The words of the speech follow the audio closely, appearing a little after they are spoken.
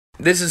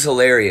This is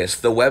hilarious.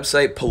 The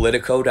website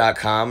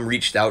Politico.com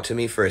reached out to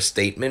me for a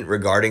statement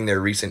regarding their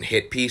recent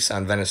hit piece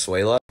on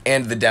Venezuela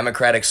and the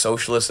Democratic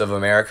Socialists of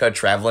America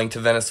traveling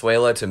to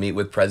Venezuela to meet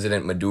with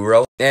President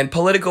Maduro. And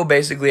Politico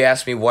basically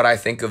asked me what I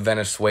think of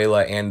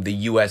Venezuela and the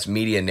U.S.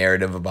 media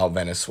narrative about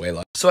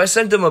Venezuela. So I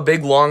sent them a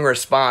big long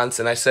response,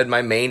 and I said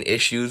my main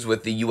issues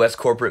with the U.S.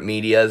 corporate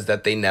media is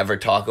that they never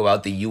talk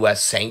about the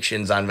U.S.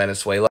 sanctions on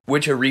Venezuela,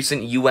 which a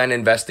recent UN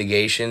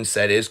investigation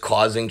said is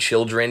causing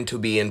children to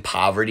be in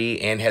poverty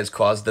and has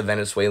caused the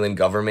Venezuelan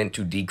government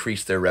to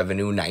decrease their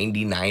revenue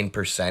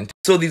 99%.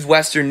 So these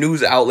Western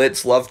news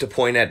outlets love to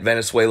point at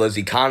Venezuela's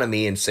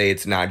economy and say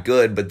it's not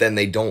good, but then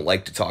they don't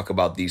like to talk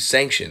about these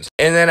sanctions.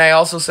 And then I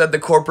also said the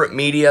corporate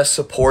media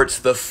supports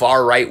the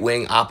far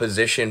right-wing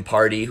opposition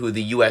party who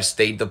the U.S.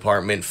 State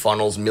Department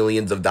funnels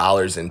millions of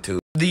dollars into.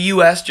 The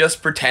U.S.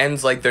 just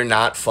pretends like they're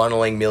not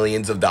funneling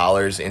millions of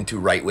dollars into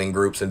right-wing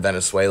groups in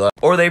Venezuela,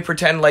 or they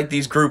pretend like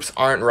these groups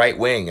aren't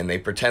right-wing, and they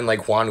pretend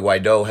like Juan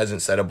Guaido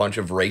hasn't said a bunch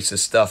of racist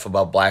stuff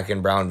about black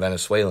and brown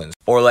Venezuelans,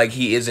 or like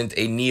he isn't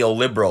a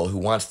neoliberal who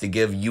wants to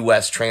give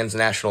U.S.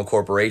 transnational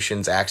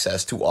corporations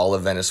access to all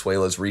of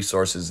Venezuela's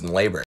resources and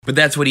labor. But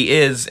that's what he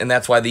is, and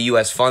that's why the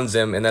U.S. funds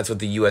him, and that's what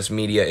the U.S.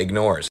 media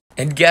ignores.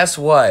 And guess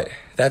what?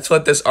 That's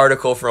what this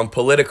article from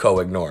Politico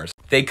ignores.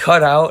 They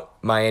cut out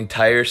my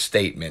entire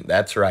statement.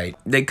 That's right.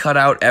 They cut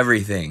out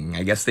everything.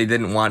 I guess they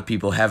didn't want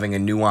people having a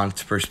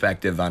nuanced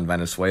perspective on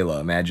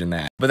Venezuela. Imagine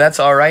that. But that's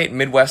alright.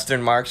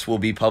 Midwestern Marks will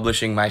be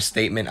publishing my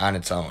statement on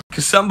its own.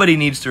 Because somebody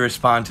needs to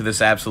respond to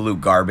this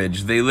absolute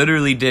garbage. They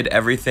literally did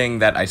everything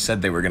that I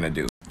said they were going to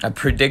do. I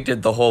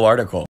predicted the whole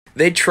article.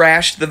 They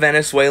trashed the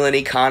Venezuelan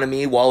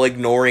economy while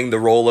ignoring the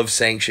role of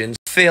sanctions,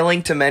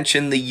 failing to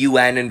mention the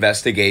UN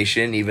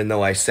investigation, even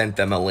though I sent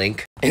them a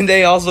link. And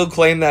they also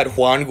claim that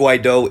Juan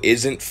Guaido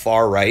isn't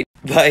far right.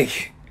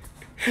 Like,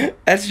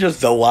 that's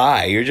just a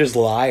lie. You're just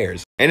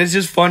liars. And it's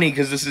just funny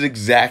because this is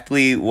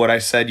exactly what I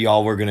said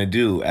y'all were gonna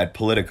do at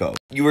Politico.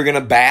 You were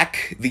gonna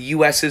back the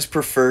US's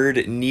preferred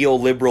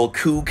neoliberal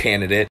coup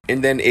candidate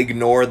and then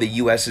ignore the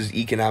US's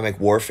economic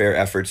warfare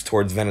efforts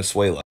towards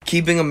Venezuela,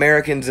 keeping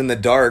Americans in the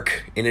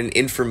dark in an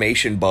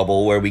information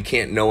bubble where we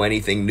can't know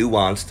anything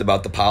nuanced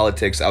about the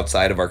politics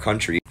outside of our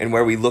country and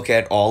where we look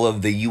at all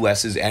of the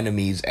US's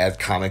enemies as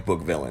comic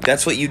book villains.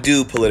 That's what you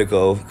do,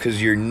 Politico,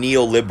 because you're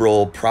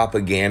neoliberal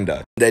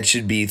propaganda that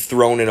should be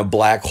thrown in a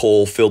black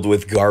hole filled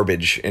with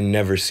garbage and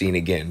never seen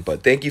again.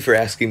 But thank you for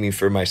asking me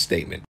for my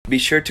statement. Be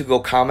sure to go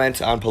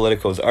comment on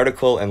Politico's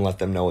article and let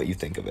them know what you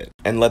think of it.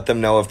 And let them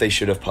know if they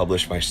should have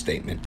published my statement.